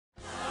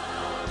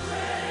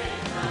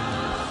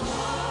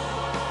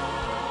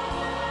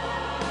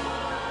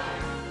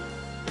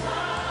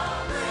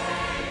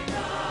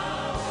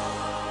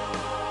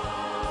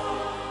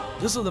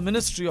This is the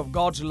ministry of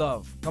God's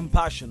love,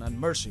 compassion, and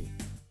mercy,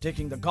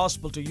 taking the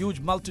gospel to huge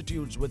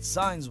multitudes with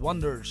signs,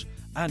 wonders,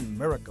 and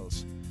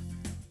miracles.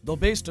 Though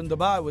based in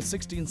Dubai with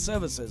 16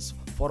 services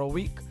for a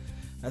week,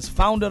 as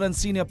founder and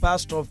senior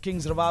pastor of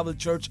King's Revival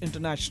Church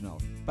International,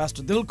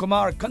 Pastor Dil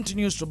Kumar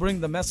continues to bring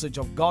the message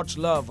of God's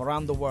love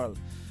around the world,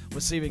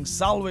 receiving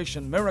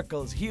salvation,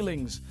 miracles,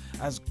 healings,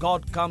 as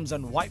God comes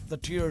and wipes the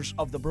tears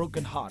of the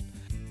broken heart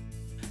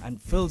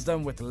and fills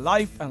them with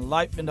life and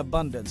life in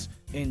abundance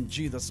in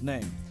Jesus'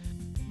 name.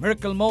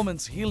 Miracle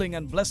moments, healing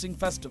and blessing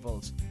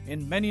festivals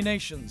in many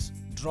nations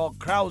draw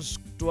crowds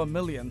to 1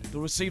 million to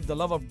receive the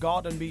love of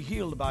God and be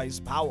healed by His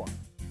power.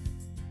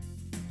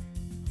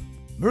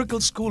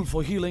 Miracle School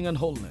for Healing and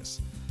Wholeness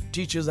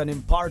teaches and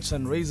imparts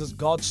and raises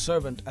God's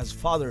servant as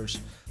fathers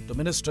to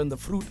minister in the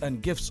fruit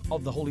and gifts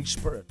of the Holy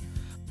Spirit.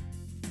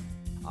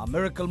 Our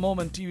Miracle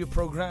Moment TV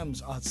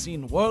programs are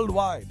seen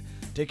worldwide,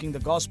 taking the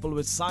gospel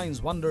with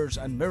signs, wonders,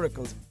 and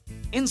miracles,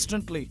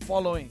 instantly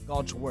following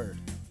God's word.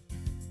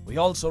 We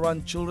also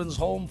run children's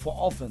home for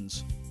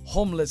orphans,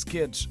 homeless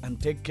kids, and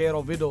take care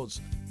of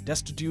widows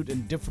destitute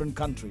in different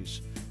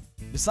countries.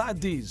 Besides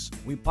these,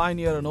 we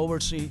pioneer and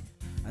oversee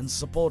and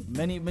support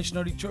many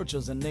missionary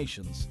churches and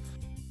nations.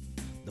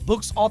 The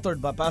books authored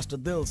by Pastor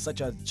Dil,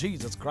 such as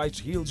Jesus Christ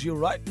Heals You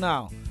Right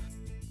Now,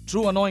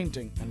 True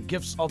Anointing and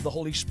Gifts of the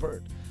Holy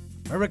Spirit,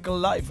 Miracle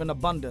Life in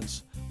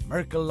Abundance,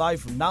 Miracle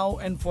Life Now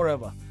and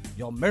Forever,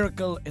 Your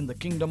Miracle in the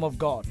Kingdom of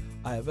God,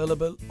 are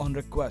available on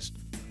request.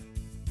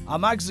 Our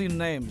magazine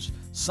names,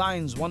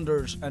 Signs,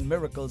 Wonders, and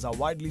Miracles are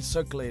widely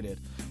circulated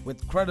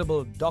with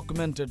credible,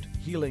 documented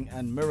healing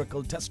and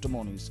miracle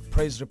testimonies,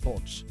 praise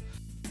reports.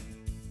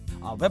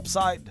 Our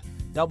website,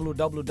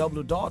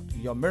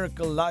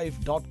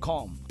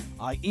 www.yourmiraclelife.com.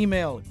 Our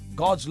email,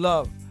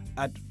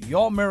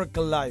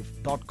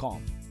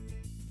 godslove@yourmiraclelife.com.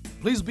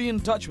 Please be in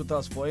touch with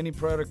us for any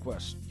prayer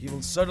requests. He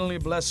will certainly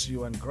bless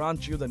you and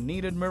grant you the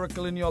needed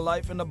miracle in your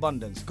life in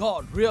abundance.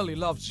 God really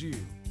loves you.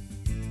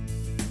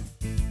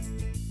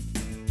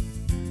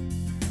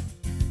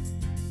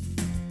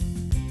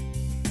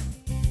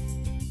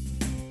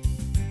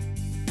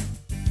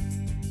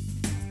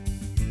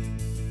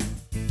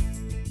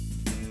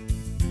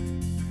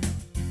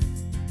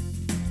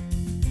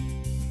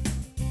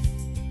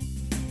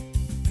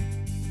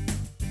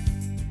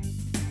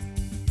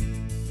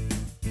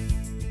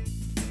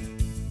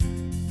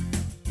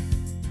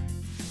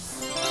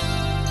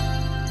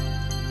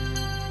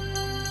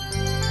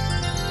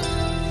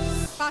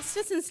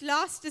 Pastor, since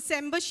last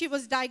December, she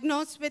was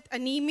diagnosed with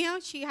anemia.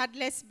 She had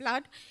less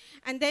blood.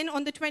 And then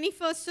on the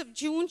 21st of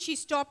June, she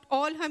stopped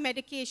all her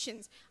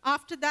medications.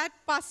 After that,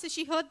 Pastor,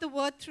 she heard the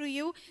word through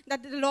you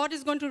that the Lord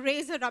is going to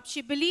raise her up.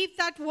 She believed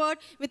that word.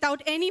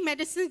 Without any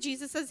medicine,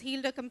 Jesus has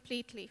healed her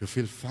completely. You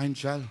feel fine,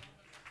 child?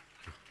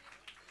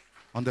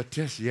 On the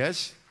test,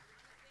 yes?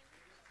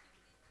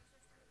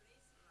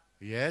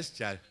 Yes,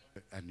 child.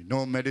 And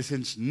no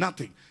medicines,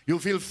 nothing. You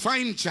feel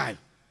fine, child.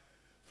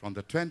 From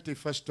the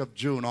 21st of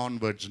June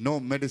onwards, no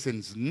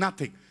medicines,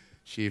 nothing.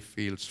 She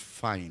feels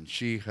fine.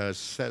 She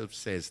herself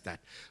says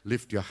that.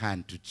 Lift your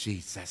hand to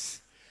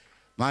Jesus.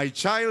 My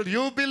child,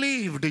 you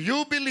believed.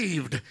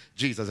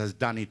 Jesus has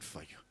done it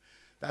for you.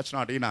 That's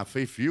not enough.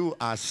 If you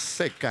are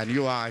sick and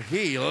you are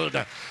healed,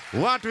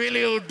 what will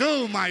you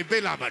do, my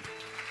beloved?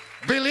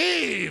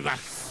 Believe.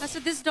 So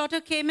this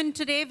daughter came in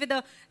today with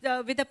a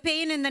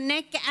pain in the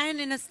neck and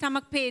in a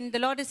stomach pain. The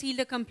Lord has healed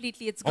her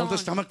completely. It's gone. All the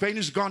stomach pain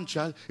is gone,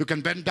 child. You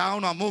can bend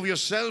down or move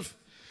yourself.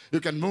 You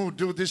can move,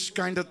 do this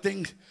kind of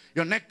thing.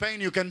 Your neck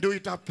pain, you can do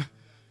it up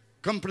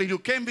completely. You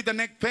came with the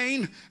neck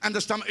pain and the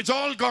stomach. It's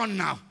all gone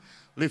now.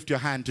 Lift your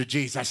hand to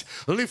Jesus.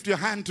 Lift your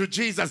hand to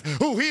Jesus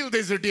who healed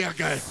this dear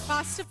girl.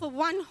 Pastor, for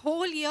 1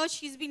 whole year,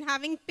 she's been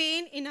having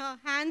pain in her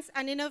hands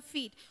and in her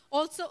feet.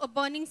 Also a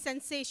burning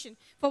sensation.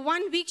 For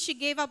 1 week, she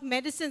gave up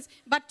medicines.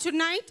 But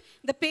tonight,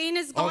 the pain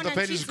is gone. All the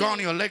pain is gone.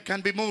 Your leg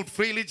can be moved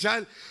freely,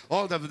 child.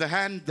 All the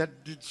hand, the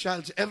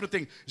child,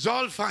 everything is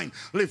all fine.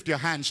 Lift your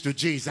hands to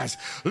Jesus.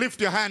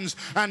 Lift your hands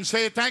and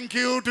say thank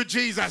you to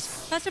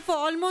Jesus. Pastor, for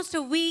almost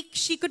a week,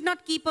 she could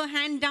not keep her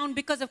hand down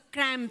because of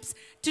cramps.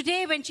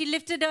 Today, when she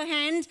lifted her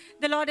hand,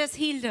 the Lord has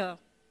healed her.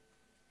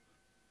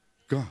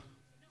 Go.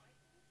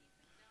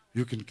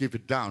 You can keep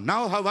it down.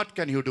 Now, what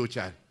can you do,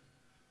 child?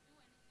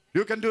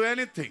 You can do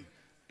anything.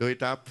 Do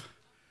it up,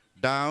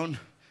 down,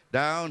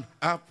 down,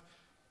 up.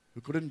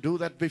 You couldn't do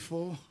that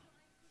before.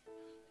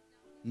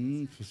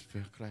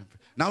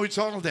 Now it's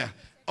all there.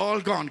 All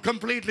gone.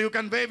 Completely. You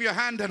can wave your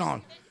hand and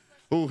all.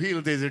 Who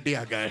healed this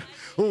dear girl?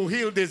 Who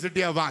healed this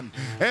dear one?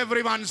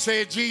 Everyone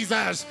say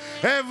Jesus.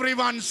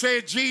 Everyone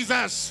say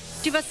Jesus.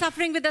 She was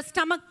suffering with a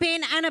stomach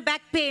pain and a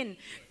back pain.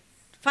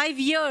 5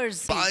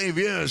 years. 5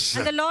 years.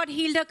 And the Lord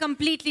healed her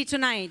completely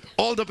tonight.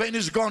 All the pain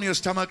is gone. Your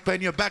stomach pain,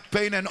 your back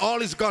pain, and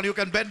all is gone. You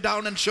can bend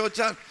down and show,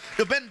 child.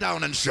 You bend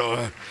down and show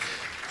her.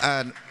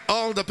 And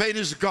all the pain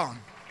is gone.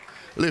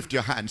 Lift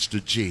your hands to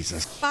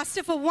Jesus.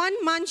 Pastor, for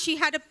 1 month she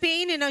had a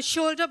pain in her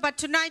shoulder, but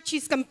tonight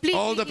she's completely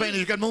All the pain, healed.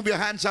 you can move your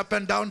hands up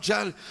and down,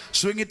 child.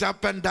 Swing it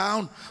up and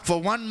down. For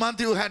 1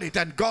 month you had it,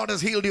 and God has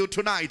healed you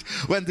tonight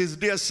when this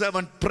dear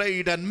servant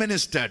prayed and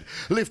ministered.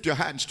 Lift your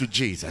hands to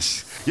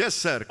Jesus. Yes,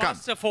 sir, come.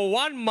 Pastor, for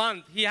 1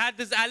 month, he had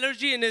this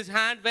allergy in his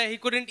hand where he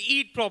couldn't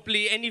eat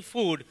properly any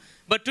food.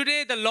 But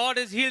today, the Lord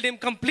has healed him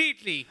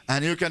completely.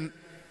 And you can,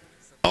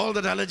 all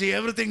that allergy,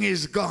 everything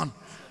is gone.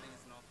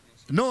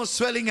 No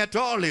swelling at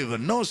all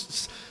even. No,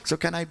 so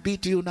can I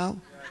beat you now?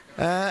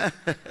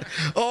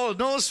 Oh,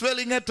 no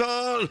swelling at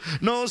all.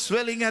 No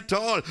swelling at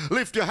all.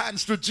 Lift your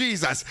hands to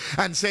Jesus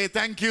and say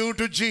thank you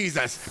to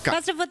Jesus. Come.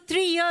 Pastor, for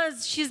 3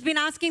 years, she's been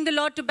asking the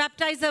Lord to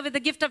baptize her with the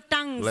gift of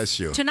tongues. Bless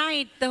you.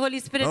 Tonight, the Holy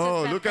Spirit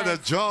Oh, has look at the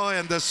baptized. joy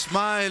and the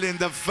smile in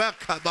the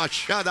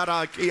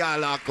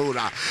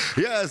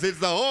Yes, it's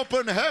the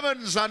open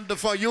heavens under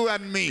for you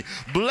and me.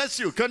 Bless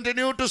you.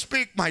 Continue to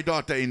speak, my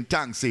daughter, in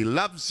tongues. He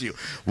loves you.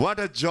 What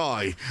a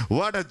joy.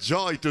 What a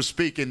joy to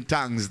speak in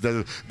tongues.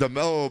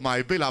 Oh,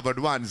 my beloved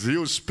ones,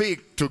 you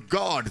speak to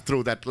God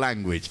through that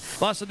language.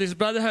 Pastor, this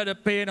brother had a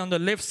pain on the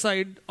left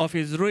side of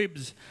his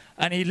ribs,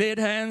 and he laid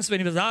hands when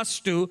he was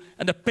asked to,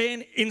 and the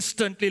pain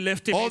instantly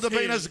left him. All the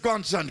pain has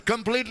gone, son.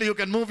 Completely, you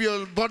can move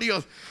your body.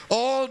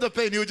 All the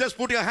pain. You just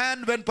put your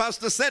hand when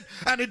Pastor said,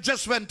 and it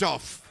just went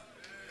off.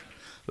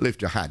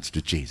 Lift your hands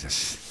to Jesus.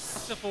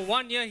 So for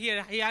 1 year,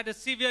 he had a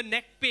severe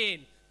neck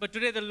pain. But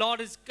today, the Lord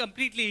has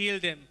completely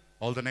healed him.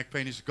 All the neck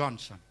pain is gone,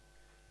 son.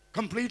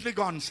 Completely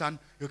gone, son.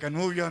 You can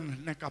move your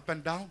neck up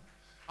and down.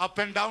 Up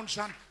and down,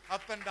 son.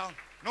 Up and down.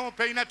 No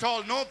pain at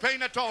all. No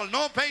pain at all.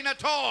 No pain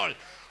at all.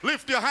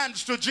 Lift your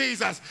hands to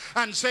Jesus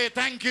and say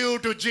thank you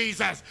to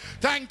Jesus.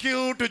 Thank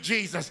you to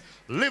Jesus.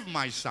 Live,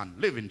 my son.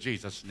 Live in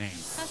Jesus' name.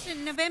 Pastor,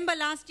 in November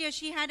last year,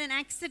 she had an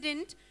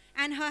accident,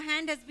 and her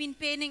hand has been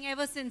paining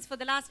ever since for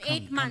the last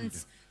 8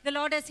 months. The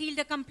Lord has healed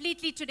her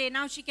completely today.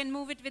 Now she can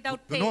move it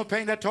without pain. No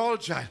pain at all,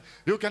 child.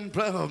 You can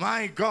play. Oh,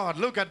 my God.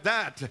 Look at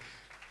that.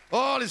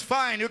 All is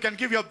fine. You can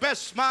give your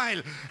best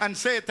smile and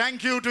say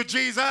thank you to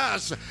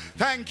Jesus.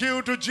 Thank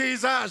you to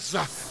Jesus.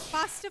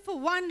 Pastor, for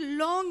 1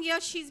 long year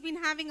she's been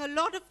having a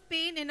lot of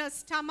pain in her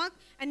stomach,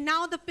 and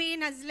now the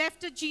pain has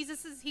left her.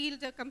 Jesus has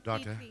healed her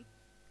completely. Daughter,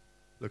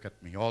 look at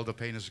me. All the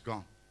pain is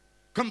gone.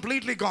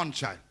 Completely gone,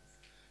 child.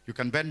 You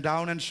can bend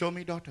down and show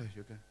me, daughter.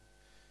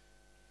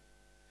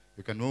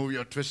 You can move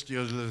your, twist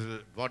your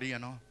body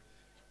and all.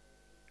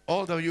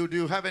 Although do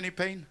you have any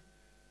pain?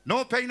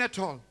 No pain at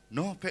all.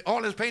 No pain.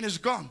 All his pain is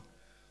gone.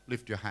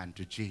 Lift your hand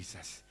to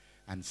Jesus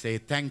and say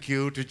thank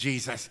you to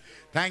Jesus.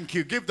 Thank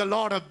you. Give the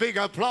Lord a big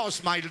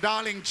applause, my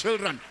darling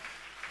children.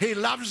 He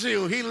loves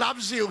you. He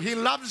loves you. He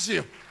loves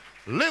you.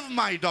 Live,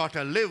 my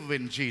daughter. Live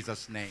in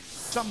Jesus' name.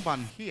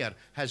 Someone here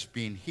has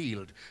been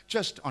healed.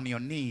 Just on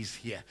your knees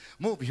here.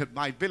 Move here,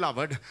 my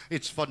beloved.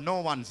 It's for no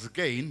one's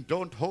gain.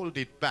 Don't hold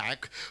it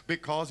back,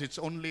 because it's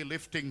only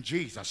lifting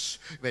Jesus.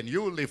 When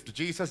you lift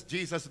Jesus,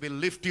 Jesus will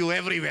lift you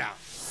everywhere.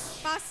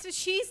 Pastor,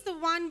 she's the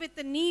one with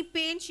the knee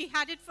pain. She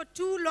had it for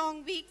 2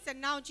 long weeks, and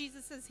now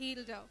Jesus has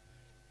healed her.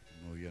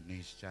 Move your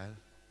knees, child.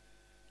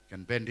 You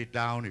can bend it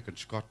down. You can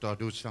squat or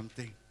do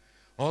something.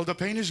 All the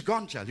pain is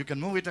gone, child. You can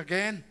move it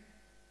again.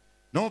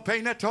 No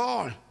pain at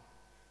all.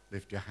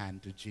 Lift your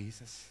hand to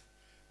Jesus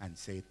and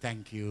say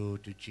thank you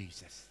to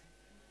Jesus.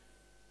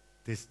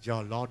 This,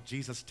 your Lord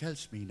Jesus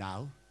tells me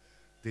now,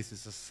 this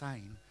is a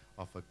sign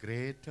of a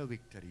greater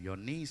victory. Your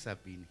knees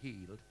have been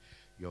healed.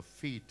 Your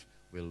feet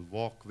will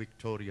walk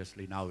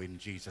victoriously now in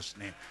Jesus'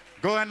 name.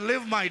 Go and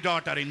live, my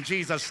daughter, in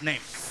Jesus'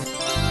 name.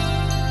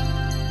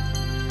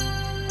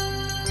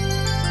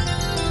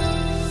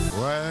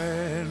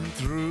 Went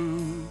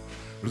through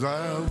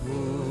the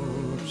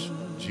woods.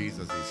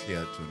 Jesus is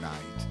here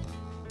tonight.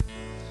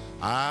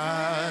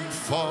 And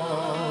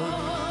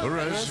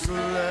forest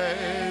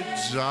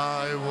glades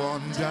I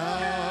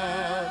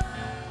wander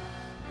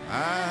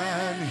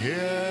and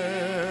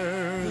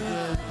hear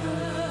the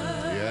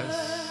bird.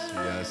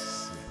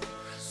 Yes,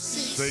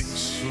 sing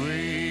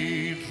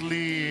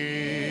sweetly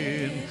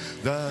in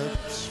the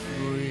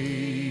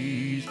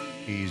trees.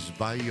 He's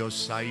by your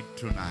side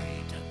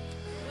tonight.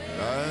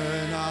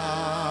 And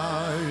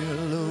I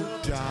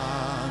look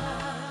down,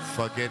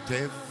 forget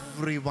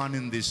everyone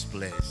in this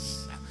place.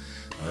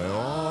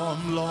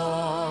 On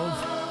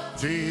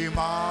lofty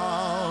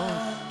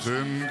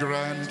mountain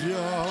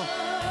grandeur,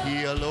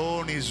 He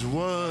alone is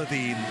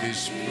worthy in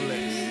this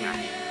place.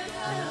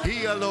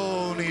 He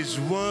alone is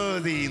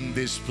worthy in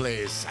this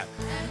place.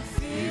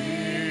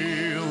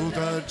 Feel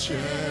the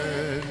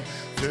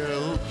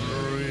gentle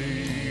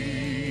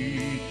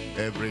breeze.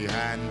 Every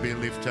hand be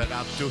lifted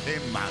up to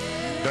Him.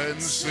 Then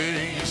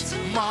sings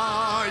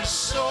my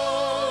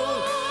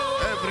soul.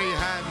 Every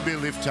hand be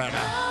lifted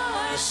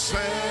up.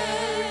 Savior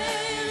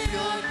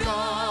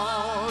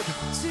God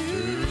to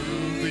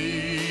Thee.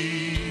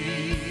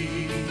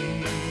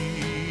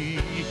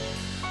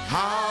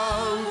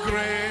 How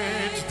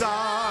great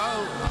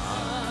Thou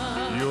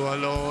art. You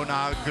alone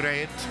are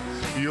great.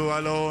 You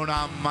alone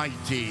are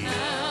mighty.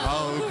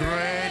 How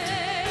great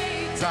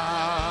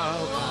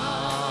Thou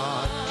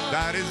art.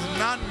 There is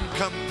none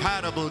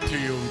comparable to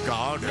you,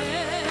 God.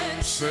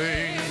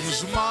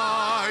 Sings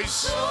my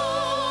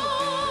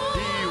soul.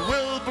 He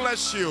will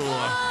bless you.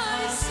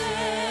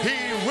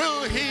 He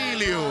will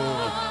heal you.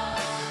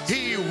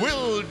 He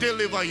will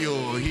deliver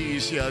you. He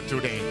is here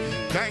today.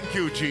 Thank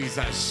you,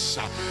 Jesus.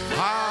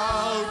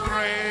 How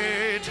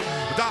great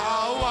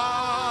thou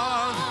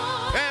art.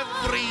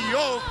 Every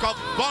yoke of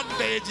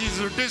bondage is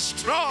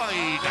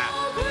destroyed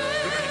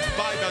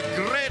by the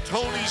great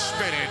Holy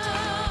Spirit.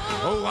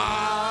 What?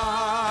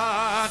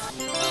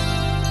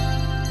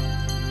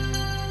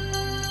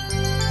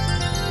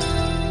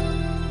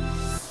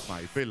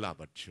 My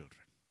beloved children,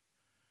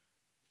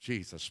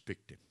 Jesus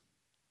picked him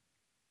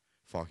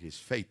for his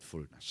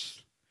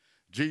faithfulness.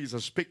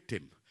 Jesus picked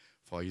him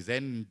for his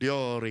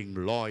enduring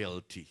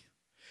loyalty.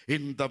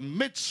 In the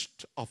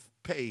midst of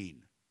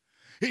pain,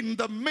 in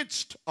the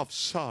midst of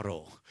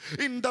sorrow,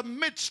 in the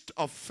midst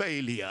of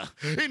failure,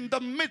 in the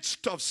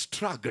midst of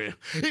struggle,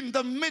 in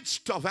the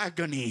midst of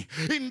agony,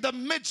 in the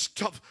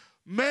midst of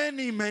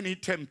many, many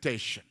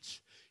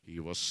temptations,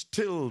 he was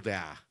still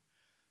there.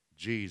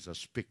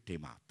 Jesus picked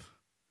him up.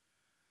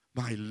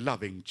 My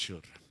loving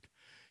children,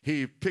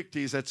 he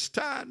said,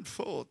 stand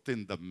forth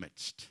in the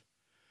midst.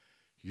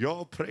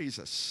 Your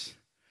praises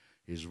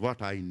is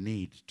what I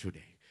need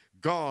today.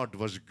 God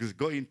was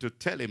going to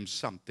tell him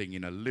something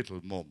in a little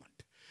moment.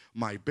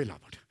 My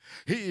beloved,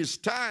 he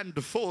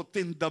stand forth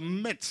in the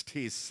midst,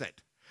 he said.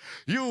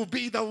 You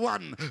be the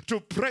one to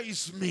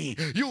praise me.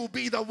 You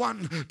be the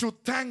one to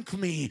thank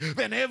me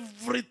when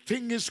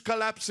everything is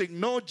collapsing.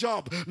 No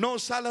job, no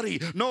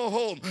salary, no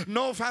home,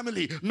 no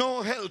family,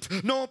 no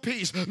health, no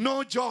peace,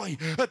 no joy.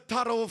 A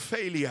thorough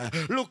failure.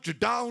 Looked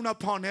down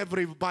upon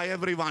by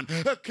everyone.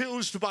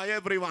 Accused by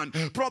everyone.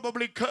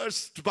 Probably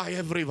cursed by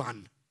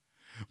everyone.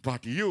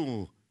 But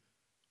you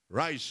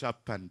rise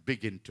up and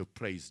begin to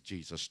praise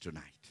Jesus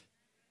tonight.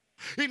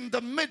 In the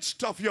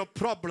midst of your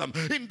problem,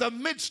 in the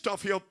midst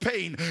of your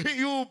pain,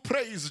 you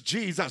praise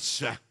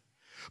Jesus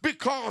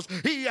because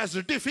he has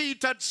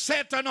defeated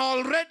Satan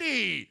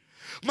already.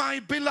 My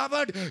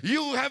beloved,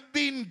 you have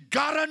been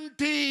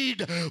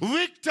guaranteed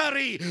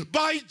victory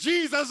by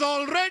Jesus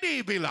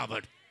already,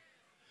 beloved.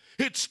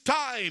 It's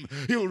time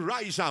you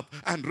rise up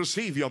and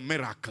receive your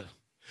miracle.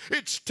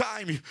 It's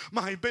time,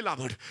 my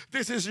beloved.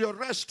 This is your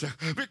rest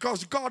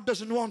because God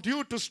doesn't want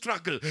you to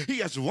struggle. He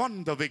has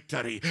won the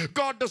victory.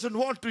 God doesn't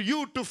want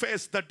you to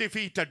face the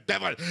defeated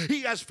devil.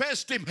 He has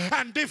faced him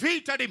and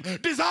defeated him,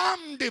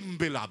 disarmed him,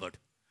 beloved.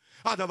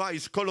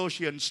 Otherwise,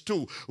 Colossians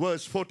 2,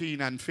 verse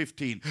 14 and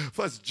 15,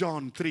 1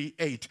 John 3,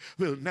 8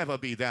 will never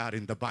be there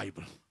in the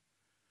Bible.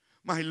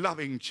 My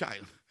loving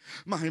child,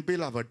 my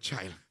beloved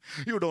child,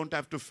 you don't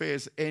have to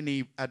face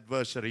any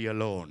adversary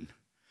alone.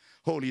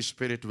 Holy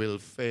Spirit will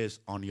face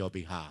on your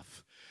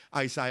behalf.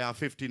 Isaiah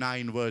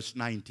 59 verse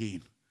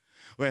 19.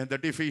 When the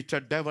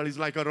defeated devil is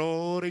like a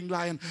roaring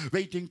lion,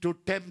 waiting to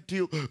tempt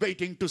you,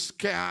 waiting to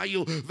scare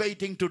you,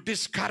 waiting to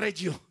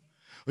discourage you.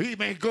 He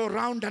may go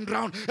round and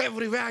round.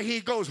 Everywhere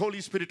he goes,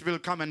 Holy Spirit will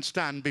come and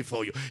stand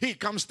before you. He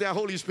comes there,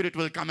 Holy Spirit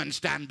will come and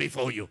stand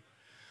before you.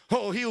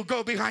 Oh, he'll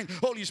go behind,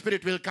 Holy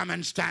Spirit will come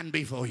and stand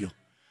before you.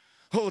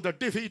 Oh, the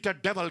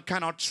defeated devil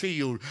cannot see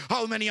you.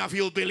 How many of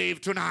you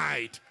believe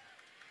tonight?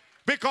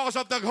 Because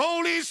of the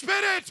Holy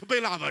Spirit,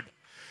 beloved.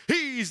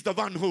 He is the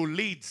one who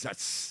leads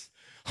us.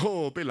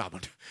 Oh,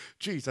 beloved,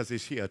 Jesus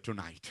is here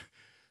tonight.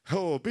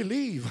 Oh,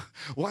 believe.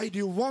 Why do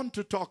you want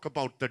to talk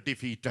about the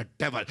defeated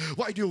devil?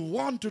 Why do you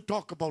want to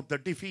talk about the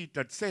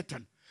defeated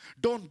Satan?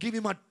 Don't give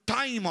him a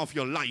time of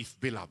your life,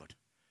 beloved.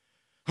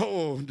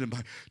 Oh,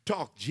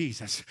 talk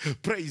Jesus,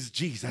 praise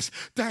Jesus,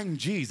 thank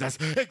Jesus,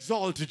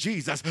 exalt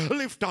Jesus,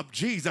 lift up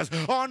Jesus,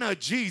 honor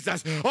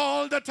Jesus,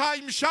 all the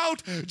time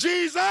shout,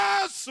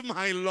 Jesus,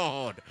 my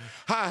Lord.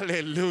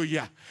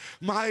 Hallelujah.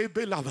 My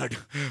beloved,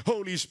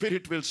 Holy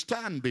Spirit will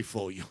stand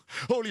before you.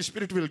 Holy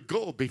Spirit will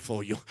go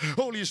before you.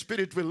 Holy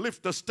Spirit will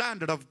lift the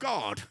standard of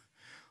God.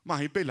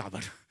 My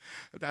beloved,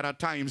 there are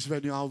times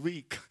when you are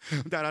weak.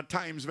 There are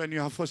times when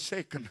you are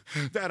forsaken.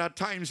 There are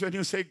times when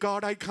you say,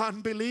 God, I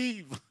can't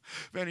believe.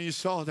 When he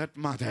saw that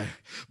mother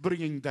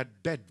bringing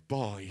that dead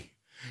boy,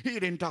 he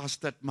didn't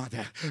ask that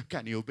mother,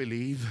 can you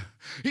believe?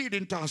 He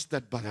didn't ask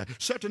that mother.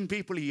 Certain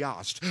people he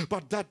asked,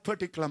 but that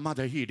particular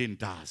mother he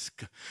didn't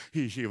ask.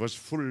 She was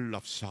full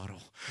of sorrow.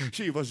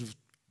 She was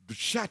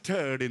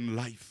shattered in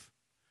life.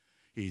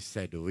 He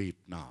said,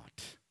 weep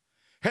not.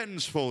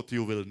 Henceforth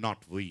you will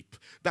not weep.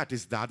 That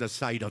is the other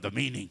side of the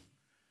meaning.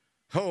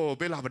 Oh,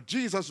 beloved,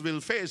 Jesus will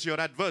face your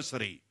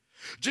adversary.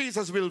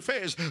 Jesus will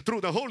face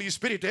through the Holy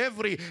Spirit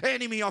every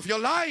enemy of your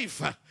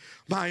life.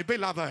 My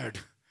beloved,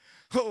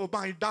 oh,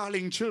 my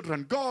darling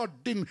children,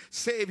 God didn't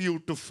save you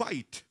to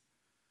fight.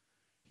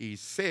 He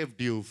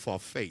saved you for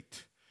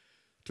faith,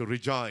 to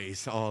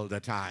rejoice all the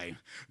time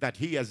that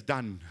he has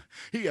done.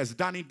 He has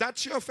done it.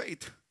 That's your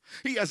faith.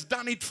 He has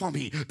done it for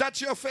me.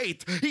 That's your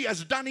faith. He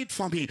has done it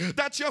for me.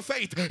 That's your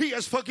faith. He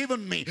has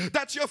forgiven me.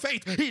 That's your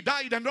faith. He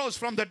died and rose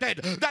from the dead.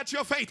 That's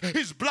your faith.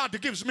 His blood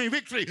gives me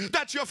victory.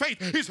 That's your faith.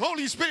 His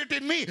Holy Spirit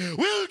in me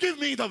will give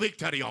me the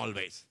victory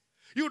always.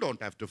 You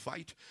don't have to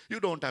fight. You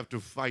don't have to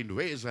find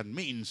ways and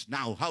means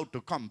now how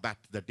to combat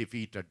the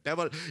defeated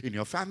devil in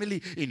your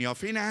family, in your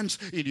finance,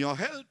 in your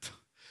health.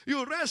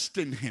 You rest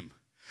in him.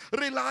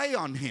 Rely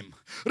on him.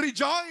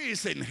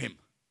 Rejoice in him.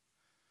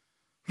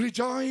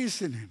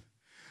 Rejoice in him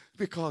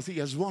because he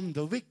has won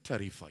the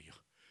victory for you.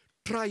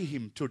 Try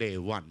him today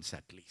once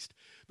at least.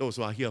 Those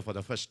who are here for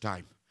the first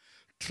time,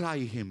 try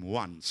him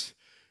once.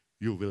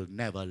 You will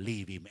never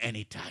leave him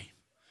anytime.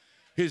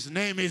 His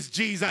name is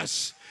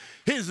Jesus.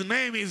 His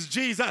name is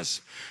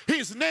Jesus.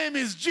 His name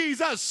is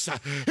Jesus.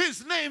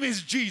 His name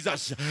is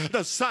Jesus,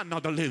 the Son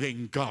of the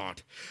living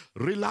God.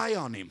 Rely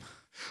on him.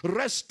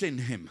 Rest in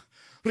him.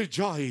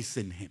 Rejoice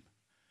in him.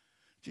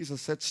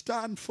 Jesus said,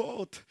 stand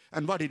forth.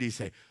 And what did he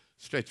say?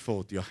 Stretch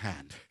forth your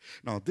hand.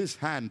 Now this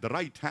hand, the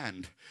right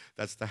hand,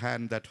 that's the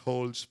hand that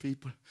holds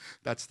people.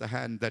 That's the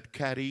hand that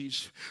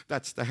carries.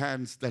 That's the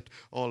hands that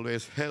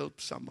always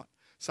help someone.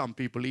 Some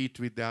people eat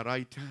with their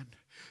right hand.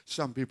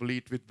 Some people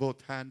eat with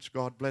both hands.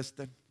 God bless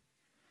them.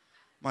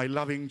 My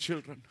loving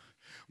children.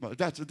 Well,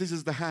 this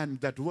is the hand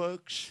that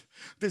works.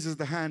 This is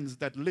the hands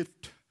that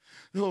lift.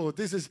 Oh,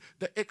 this is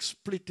the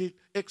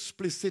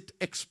explicit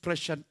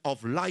expression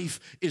of life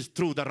is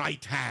through the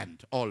right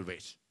hand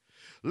always.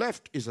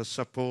 Left is a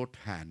support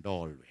hand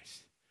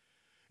always.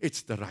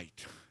 It's the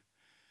right.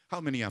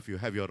 How many of you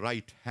have your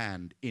right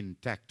hand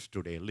intact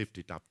today? Lift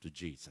it up to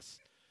Jesus.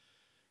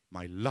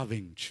 My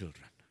loving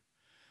children.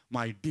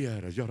 My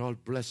dear, you're all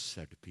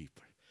blessed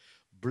people.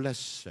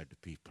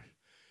 Blessed people.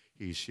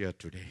 He's here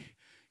today.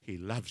 He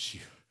loves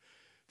you.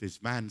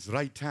 This man's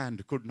right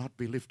hand could not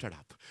be lifted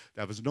up.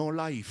 There was no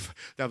life.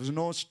 There was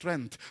no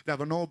strength. There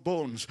were no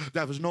bones.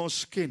 There was no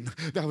skin.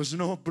 There was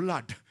no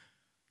blood.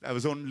 There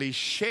was only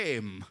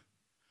shame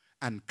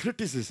and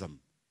criticism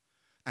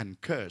and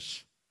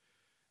curse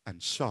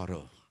and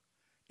sorrow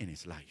in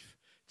his life.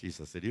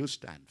 Jesus said, you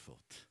stand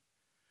forth.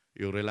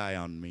 You rely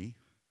on me.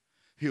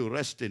 You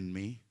rest in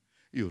me.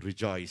 You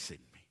rejoice in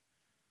me.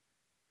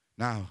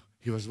 Now,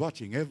 he was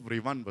watching.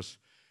 Everyone was,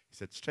 he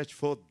said, stretch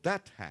forth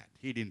that hand.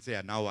 He didn't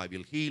say, now I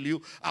will heal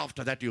you.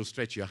 After that, you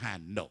stretch your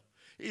hand. No.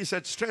 He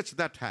said, stretch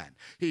that hand.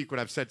 He could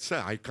have said,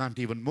 sir, I can't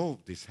even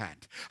move this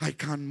hand. I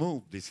can't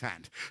move this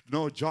hand.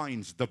 No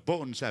joints. The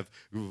bones have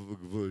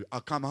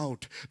come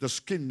out. The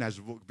skin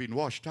has been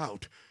washed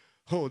out.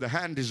 Oh, the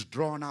hand is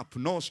drawn up.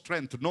 No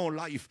strength, no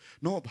life.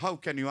 No, how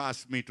can you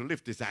ask me to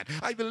lift this hand?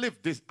 I will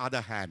lift this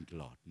other hand,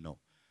 Lord. No.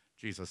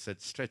 Jesus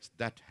said, stretch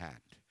that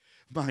hand.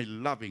 My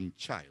loving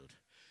child,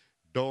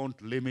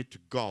 don't limit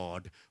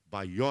God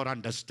by your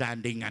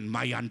understanding and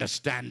my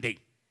understanding.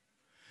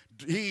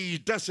 He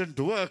doesn't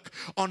work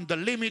on the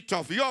limit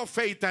of your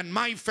faith and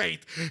my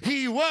faith.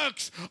 He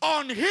works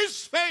on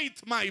his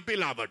faith, my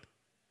beloved.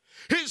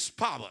 His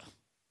power.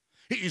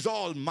 He is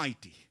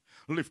almighty.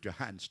 Lift your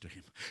hands to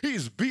him. He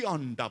is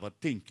beyond our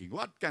thinking.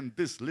 What can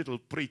this little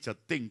preacher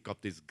think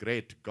of this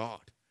great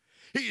God?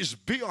 He is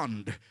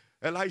beyond.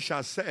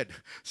 Elisha said,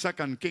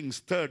 2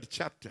 Kings 3rd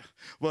chapter,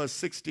 verse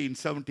 16,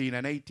 17,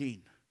 and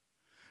 18.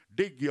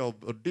 Dig your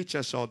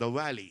ditches or the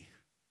valley.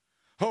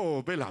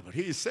 Oh, beloved,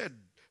 he said,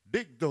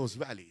 dig those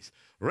valleys.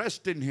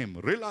 Rest in him.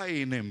 Rely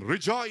in him.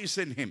 Rejoice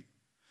in him.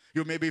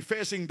 You may be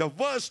facing the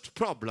worst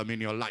problem in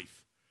your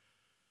life.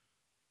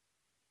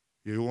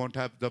 You won't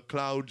have the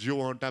clouds. You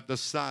won't have the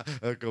sun,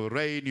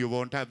 rain. You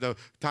won't have the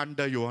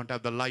thunder. You won't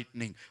have the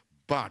lightning.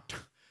 But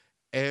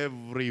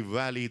every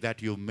valley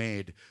that you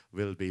made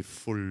will be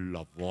full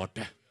of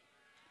water.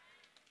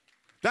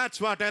 That's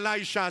what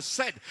Elisha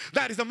said.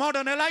 That is the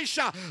modern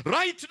Elisha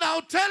right now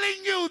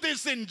telling you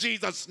this in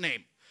Jesus'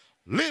 name.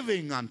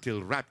 Living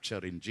until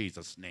rapture in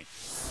Jesus' name.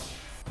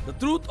 The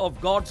truth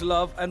of God's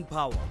love and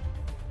power,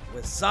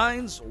 with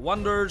signs,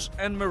 wonders,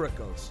 and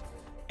miracles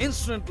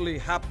instantly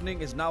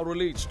happening, is now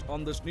released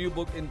on this new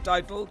book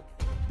entitled,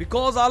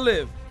 Because I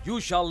Live,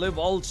 You Shall Live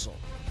Also.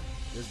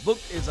 This book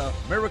is a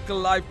miracle,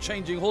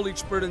 life-changing, Holy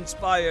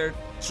Spirit-inspired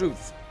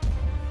truth.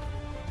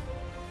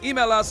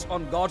 Email us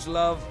on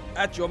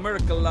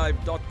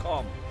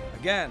godslove@yourmiraclelife.com.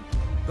 Again,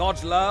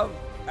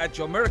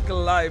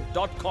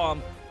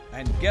 godslove@yourmiraclelife.com,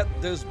 and get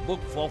this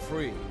book for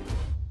free.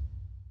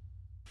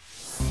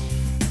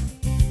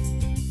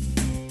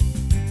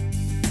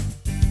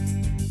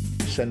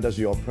 Send us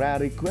your prayer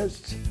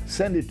requests.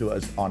 Send it to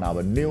us on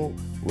our new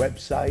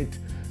website,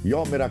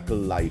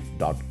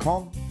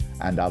 yourmiraclelife.com,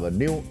 and our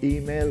new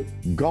email,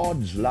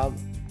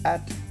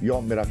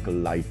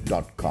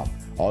 godslove@yourmiraclelife.com.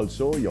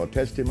 Also, your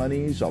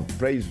testimonies of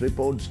praise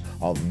reports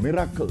of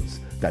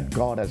miracles that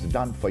God has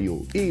done for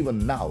you.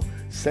 Even now,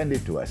 send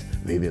it to us.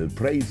 We will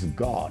praise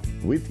God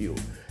with you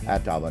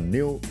at our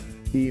new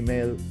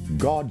email,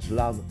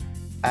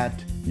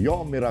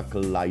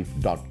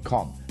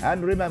 godslove@yourmiraclelife.com.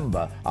 And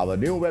remember, our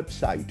new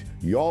website,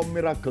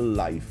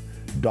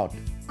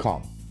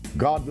 yourmiraclelife.com.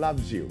 God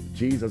loves you.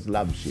 Jesus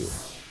loves you.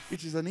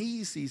 It is an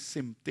easy,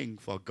 simple thing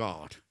for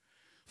God.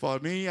 For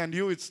me and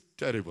you, it's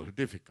terrible,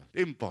 difficult,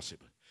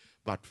 impossible.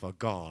 But for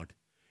God,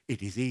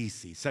 it is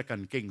easy.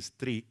 2 Kings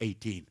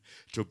 3:18.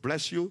 To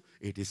bless you,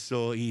 it is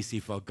so easy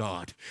for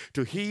God.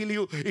 To heal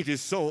you, it is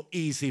so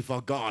easy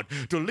for God.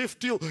 To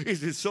lift you,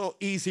 it is so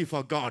easy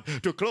for God.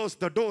 To close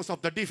the doors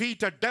of the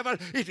defeated devil,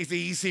 it is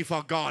easy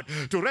for God.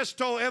 To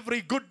restore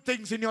every good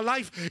things in your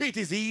life, it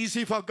is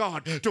easy for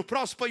God. To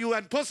prosper you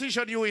and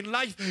position you in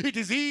life, it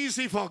is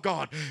easy for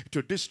God.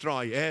 To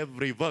destroy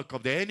every work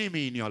of the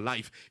enemy in your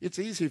life, it's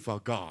easy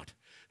for God.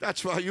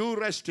 That's why you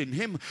rest in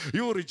Him,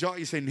 you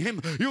rejoice in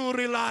Him, you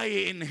rely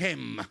in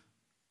Him.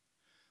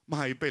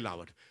 My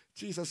beloved,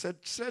 Jesus said,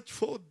 stretch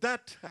forth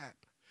that hand.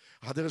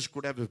 Others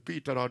could have,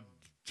 Peter or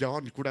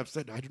John could have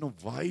said, I don't know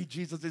why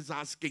Jesus is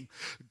asking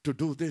to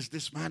do this.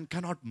 This man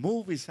cannot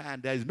move his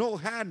hand. There is no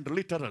hand,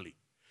 literally.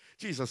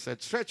 Jesus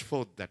said, stretch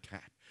forth that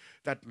hand.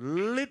 That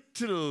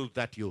little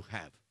that you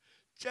have,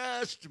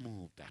 just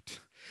move that.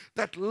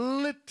 That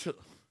little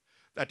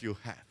that you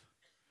have.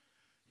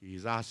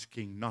 He's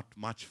asking not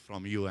much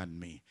from you and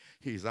me.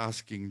 He's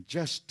asking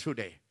just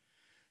today,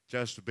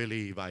 just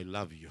believe I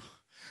love you.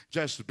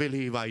 Just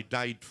believe I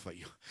died for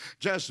you.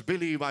 Just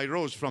believe I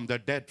rose from the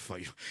dead for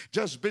you.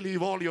 Just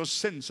believe all your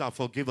sins are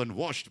forgiven,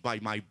 washed by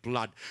my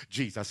blood,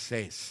 Jesus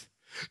says.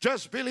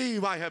 Just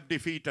believe I have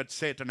defeated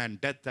Satan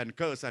and death and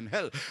curse and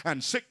hell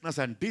and sickness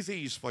and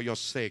disease for your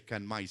sake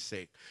and my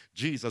sake.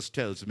 Jesus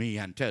tells me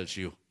and tells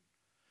you.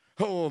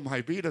 Oh,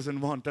 He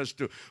doesn't want us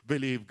to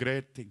believe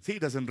great things. He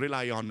doesn't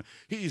rely on,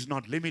 He is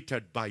not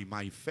limited by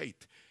my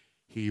faith.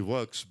 He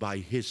works by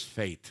His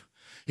faith.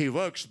 He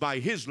works by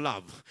His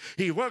love.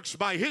 He works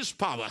by His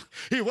power.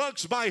 He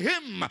works by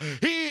Him.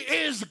 He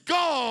is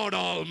God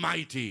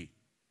Almighty.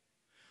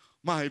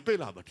 My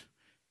beloved,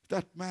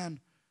 that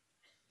man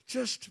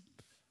just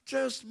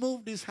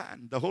moved his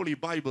hand. The Holy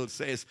Bible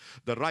says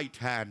the right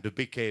hand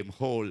became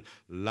whole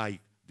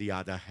like the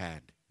other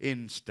hand.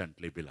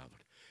 Instantly, beloved.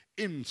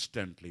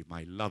 Instantly,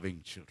 my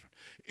loving children.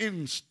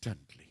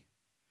 Instantly.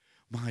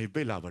 My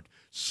beloved,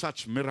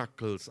 such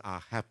miracles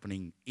are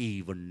happening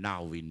even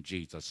now in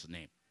Jesus'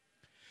 name.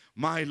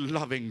 My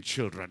loving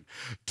children,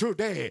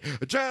 today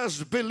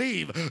just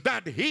believe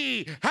that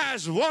He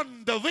has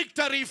won the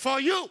victory for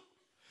you.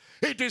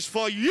 It is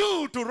for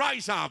you to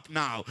rise up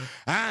now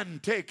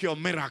and take your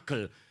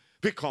miracle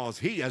because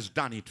He has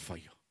done it for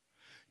you.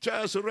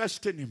 Just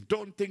rest in Him.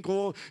 Don't think,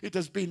 oh, it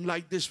has been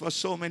like this for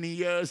so many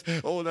years.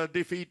 Oh, the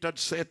defeated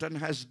Satan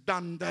has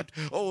done that.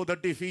 Oh, the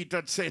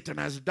defeated Satan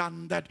has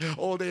done that.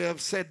 Oh, they have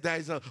said there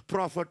is a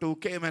prophet who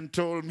came and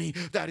told me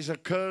there is a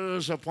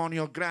curse upon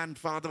your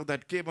grandfather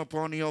that came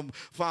upon your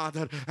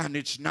father, and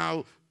it's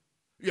now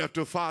you have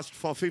to fast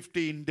for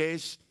 15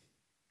 days.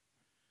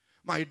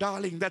 My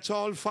darling, that's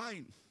all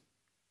fine.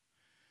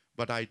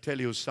 But I tell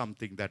you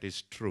something that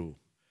is true.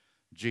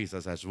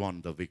 Jesus has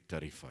won the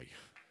victory for you.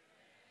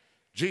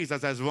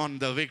 Jesus has won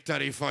the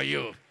victory for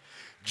you.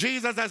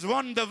 Jesus has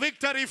won the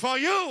victory for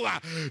you.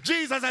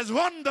 Jesus has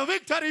won the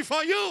victory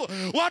for you.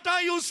 What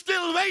are you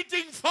still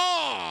waiting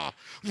for?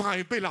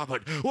 My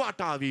beloved, what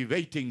are we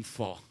waiting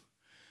for?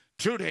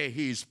 Today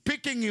He is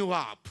picking you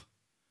up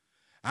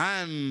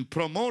and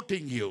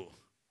promoting you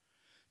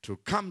to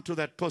come to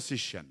that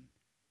position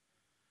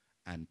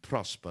and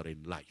prosper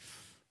in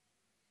life.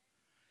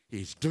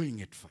 He is doing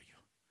it for you.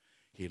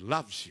 He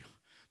loves you.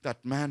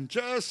 That man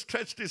just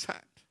stretched his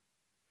hand.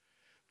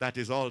 That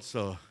is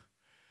also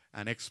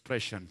an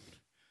expression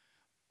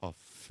of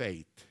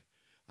faith.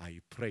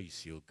 I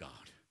praise you, God.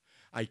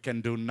 I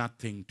can do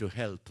nothing to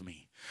help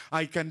me.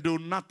 I can do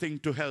nothing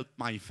to help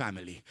my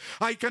family.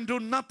 I can do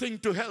nothing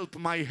to help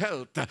my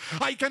health.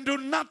 I can do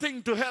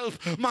nothing to help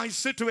my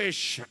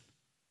situation.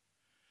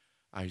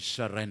 I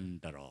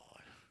surrender all.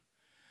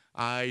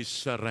 I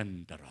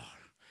surrender all.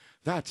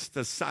 That's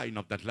the sign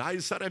of that. I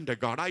surrender,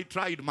 God. I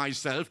tried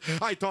myself.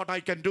 I thought I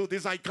can do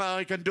this. I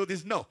can do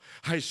this. No,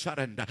 I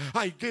surrender.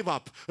 I give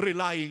up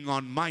relying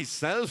on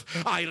myself.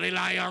 I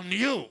rely on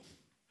you.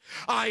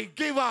 I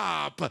give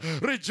up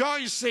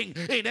rejoicing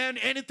in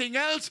anything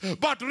else,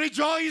 but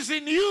rejoice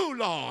in you,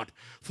 Lord,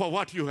 for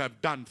what you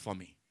have done for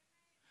me.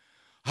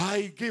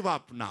 I give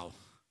up now,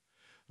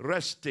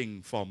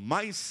 resting for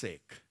my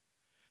sake.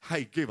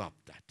 I give up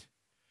that.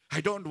 I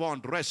don't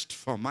want rest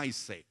for my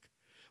sake.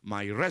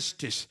 My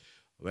rest is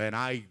when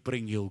I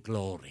bring you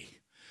glory,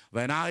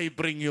 when I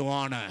bring you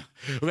honor,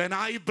 when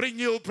I bring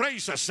you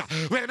praises,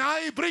 when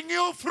I bring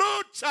you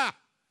fruit.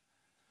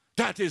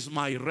 That is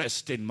my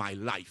rest in my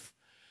life.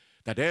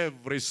 That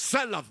every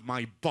cell of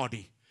my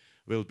body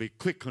will be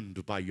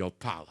quickened by your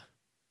power.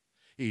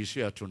 He is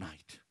here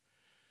tonight.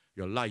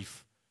 Your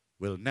life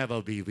will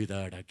never be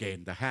withered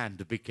again. The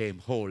hand became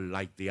whole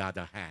like the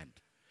other hand.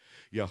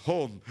 Your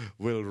home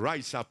will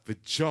rise up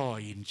with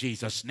joy in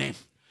Jesus' name.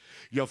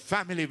 Your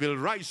family will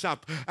rise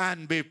up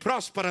and be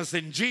prosperous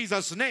in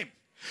Jesus' name.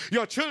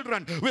 Your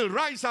children will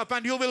rise up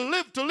and you will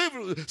live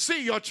to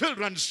see your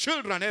children's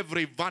children,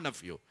 every one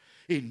of you,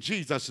 in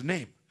Jesus'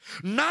 name.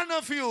 None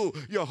of you,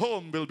 your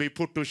home will be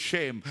put to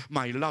shame,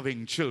 my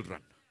loving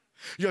children.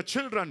 Your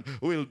children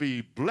will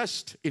be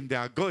blessed in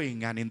their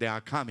going and in their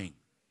coming.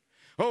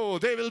 Oh,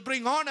 they will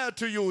bring honor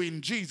to you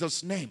in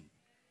Jesus' name.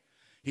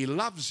 He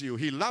loves you.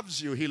 He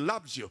loves you. He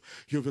loves you.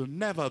 You will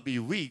never be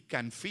weak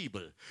and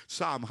feeble.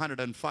 Psalm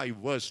 105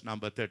 verse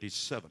number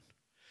 37.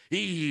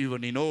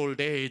 Even in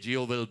old age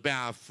you will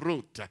bear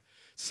fruit.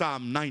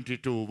 Psalm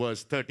 92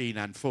 verse 13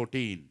 and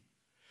 14.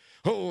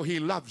 Oh, He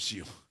loves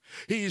you.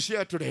 He is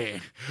here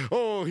today.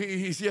 Oh,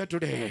 He is here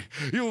today.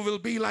 You will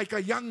be like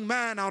a young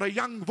man or a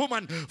young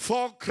woman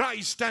for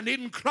Christ and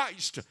in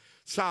Christ.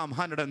 Psalm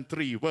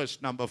 103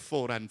 verse number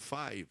 4 and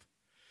 5.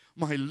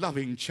 My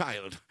loving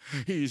child,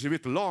 He is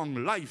with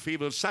long life. He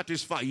will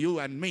satisfy you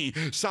and me.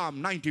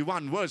 Psalm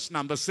 91 verse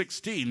number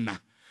 16.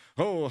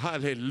 Oh,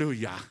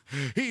 hallelujah.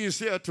 He is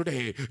here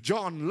today.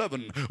 John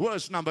 11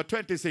 verse number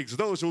 26.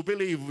 Those who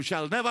believe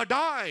shall never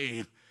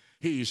die.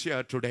 He is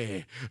here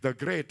today, the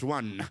great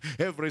one.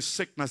 Every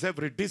sickness,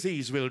 every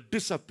disease will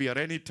disappear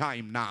any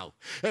time now.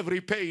 Every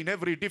pain,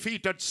 every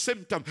defeated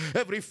symptom,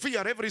 every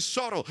fear, every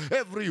sorrow,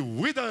 every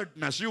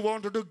witheredness. You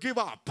wanted to give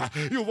up.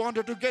 You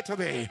wanted to get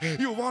away.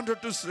 You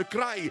wanted to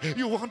cry.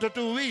 You wanted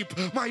to weep.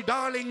 My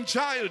darling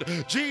child,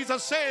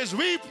 Jesus says,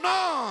 weep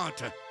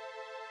not.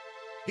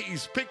 He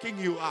is picking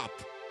you up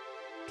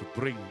to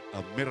bring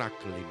a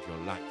miracle into your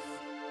life.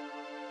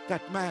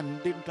 That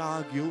man didn't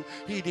argue.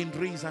 He didn't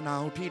reason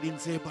out. He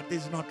didn't say, but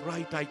this is not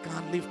right. I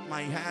can't lift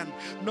my hand.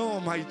 No,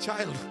 my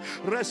child,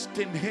 rest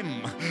in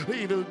Him.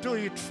 He will do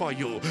it for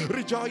you.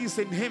 Rejoice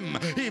in Him.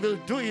 He will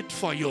do it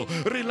for you.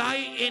 Rely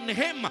in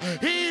Him.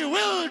 He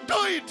will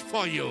do it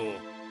for you.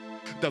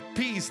 The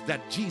peace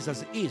that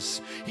Jesus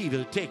is, He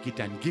will take it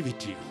and give it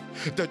to you.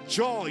 The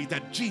joy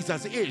that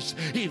Jesus is,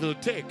 He will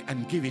take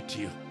and give it to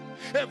you.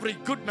 Every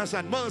goodness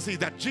and mercy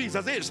that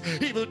Jesus is,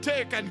 He will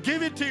take and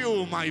give it to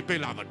you, my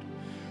beloved.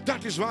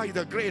 That is why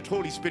the great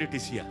Holy Spirit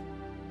is here.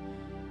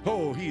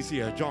 Oh, He's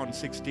here. John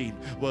 16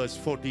 verse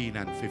 14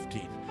 and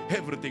 15.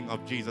 Everything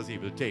of Jesus He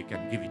will take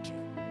and give it to you.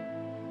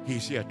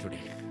 He's here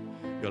today.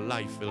 Your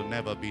life will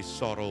never be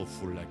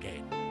sorrowful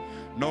again.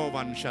 No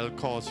one shall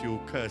cause you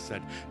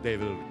cursed. They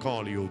will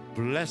call you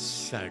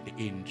blessed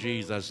in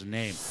Jesus'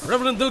 name.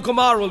 Reverend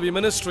Dilkumar will be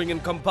ministering in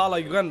Kampala,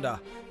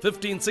 Uganda,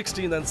 15,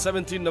 16 and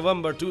 17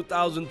 November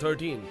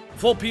 2013.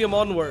 4 p.m.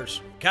 onwards,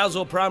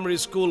 Kazo Primary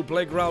School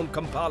Playground,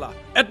 Kampala.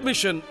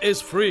 Admission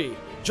is free.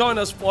 Join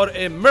us for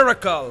a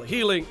miracle,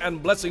 healing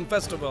and blessing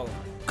festival.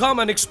 Come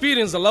and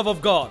experience the love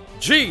of God.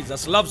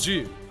 Jesus loves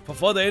you. For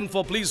further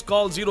info, please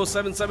call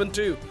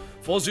 0772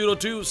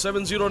 402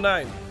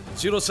 709.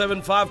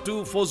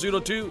 0752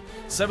 402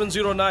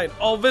 709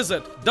 or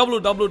visit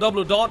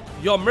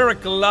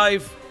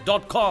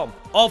www.yourmiraclelife.com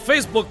or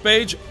Facebook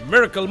page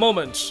Miracle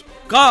Moments.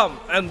 Come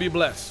and be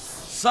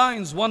blessed.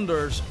 Signs,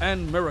 Wonders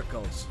and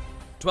Miracles,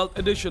 12th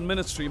edition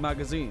Ministry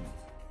Magazine.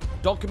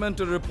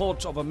 Documented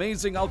reports of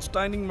amazing,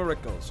 outstanding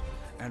miracles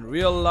and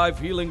real-life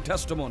healing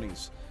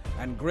testimonies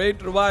and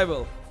great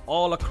revival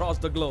all across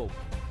the globe,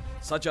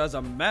 such as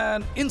a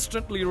man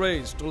instantly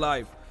raised to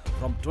life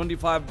from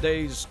 25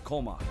 days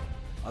coma,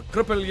 a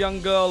crippled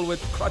young girl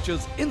with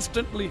crutches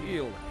instantly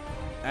healed,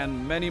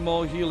 and many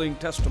more healing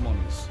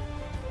testimonies.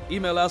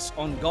 Email us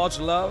on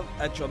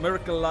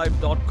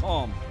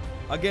godslove@yourmiraclelife.com.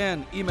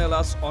 Again, email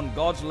us on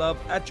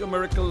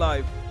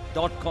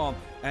godslove@yourmiraclelife.com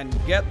and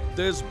get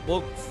this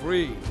book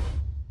free.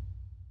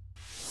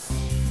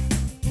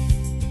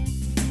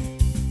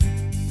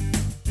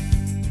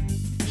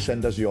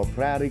 Send us your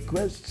prayer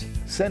requests.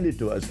 Send it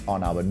to us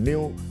on our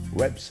new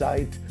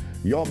website,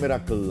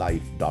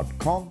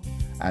 yourmiraclelife.com,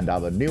 and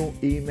our new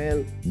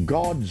email,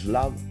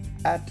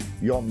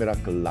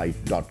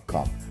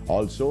 godslove@yourmiraclelife.com.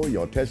 Also,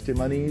 your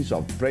testimonies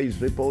of praise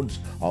reports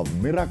of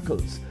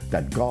miracles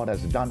that God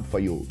has done for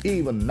you.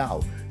 Even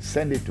now,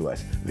 send it to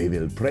us. We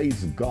will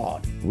praise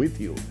God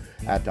with you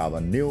at our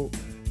new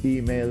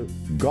email,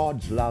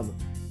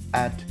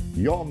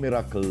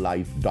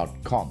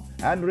 godslove@yourmiraclelife.com.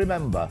 And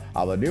remember,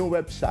 our new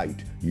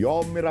website,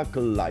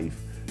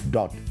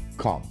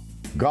 yourmiraclelife.com.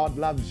 God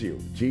loves you.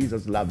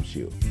 Jesus loves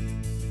you.